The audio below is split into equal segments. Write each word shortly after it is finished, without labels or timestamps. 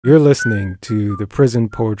You're listening to the Prison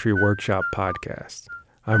Poetry Workshop podcast.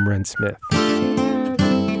 I'm Ren Smith.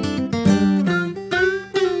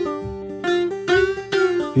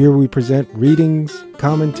 Here we present readings,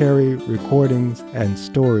 commentary, recordings, and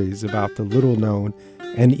stories about the little-known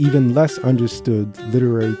and even less understood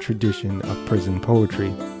literary tradition of prison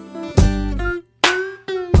poetry.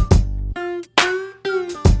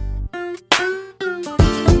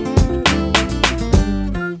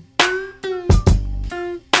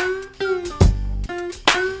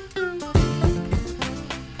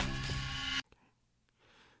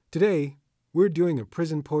 Today, we're doing a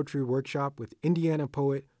prison poetry workshop with Indiana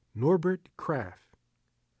poet Norbert Kraft.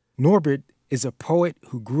 Norbert is a poet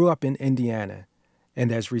who grew up in Indiana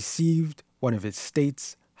and has received one of his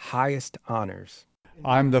state's highest honors.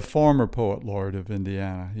 I'm the former poet laureate of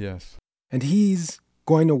Indiana, yes. And he's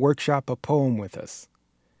going to workshop a poem with us.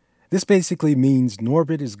 This basically means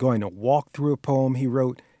Norbert is going to walk through a poem he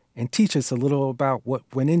wrote and teach us a little about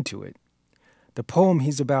what went into it. The poem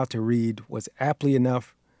he's about to read was aptly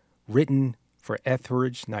enough written for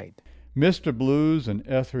Etheridge Night. Mr. Blues and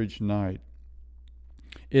Etheridge Night.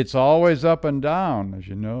 It's always up and down, as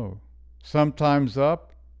you know. Sometimes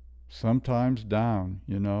up, sometimes down,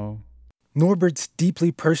 you know. Norbert's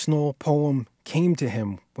deeply personal poem came to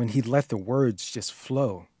him when he let the words just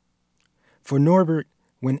flow. For Norbert,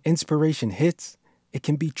 when inspiration hits, it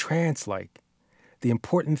can be trance-like. The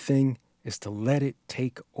important thing is to let it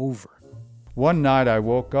take over. One night I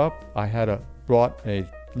woke up, I brought a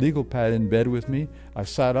legal pad in bed with me. I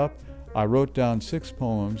sat up, I wrote down 6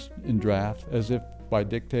 poems in draft, as if by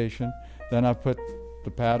dictation. Then I put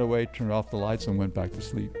the pad away, turned off the lights, and went back to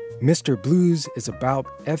sleep. Mr. Blues is about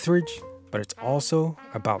Etheridge, but it's also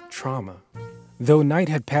about trauma. Though Knight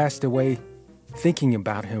had passed away, thinking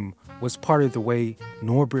about him was part of the way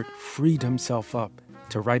Norbert freed himself up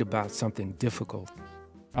to write about something difficult.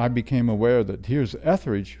 I became aware that here's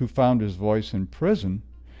Etheridge, who found his voice in prison,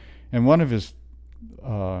 and one of his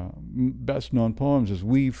best-known poems is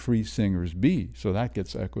 "We Free Singers Be," so that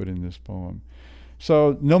gets echoed in this poem.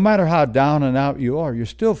 So no matter how down and out you are, you're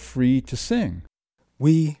still free to sing.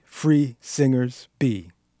 We free singers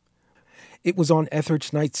be. It was on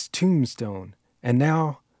Etheridge Knight's tombstone, and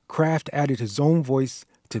now Kraft added his own voice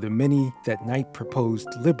to the many that Knight proposed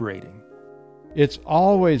liberating. It's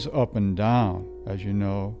always up and down, as you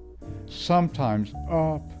know. Sometimes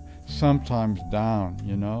up, sometimes down,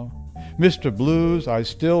 you know. Mr. Blues, I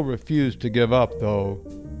still refuse to give up, though.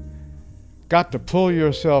 Got to pull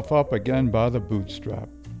yourself up again by the bootstrap.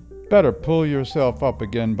 Better pull yourself up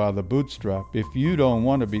again by the bootstrap if you don't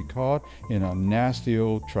want to be caught in a nasty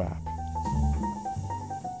old trap.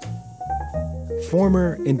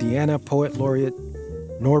 Former Indiana Poet Laureate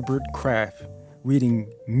Norbert Kraft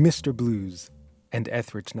reading Mr. Blues and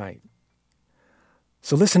Etheridge Night.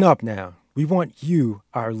 So listen up now. We want you,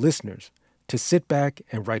 our listeners, to sit back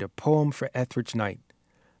and write a poem for Etheridge Night,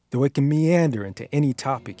 though it can meander into any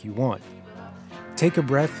topic you want. Take a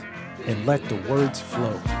breath and let the words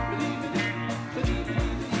flow.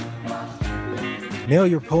 Mail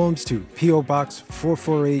your poems to P.O. Box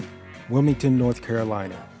 448, Wilmington, North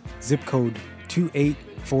Carolina, zip code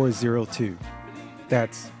 28402.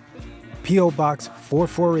 That's P.O. Box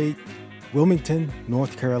 448, Wilmington,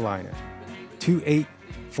 North Carolina,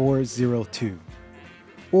 28402.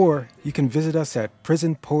 Or you can visit us at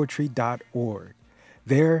prisonpoetry.org.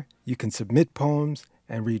 There you can submit poems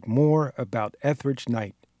and read more about Etheridge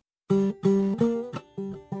Night.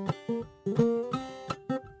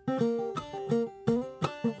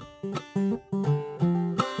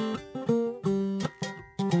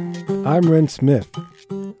 I'm Ren Smith.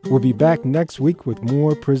 We'll be back next week with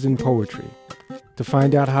more prison poetry. To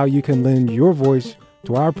find out how you can lend your voice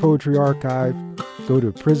to our poetry archive, go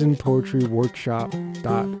to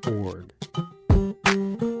prisonpoetryworkshop.org.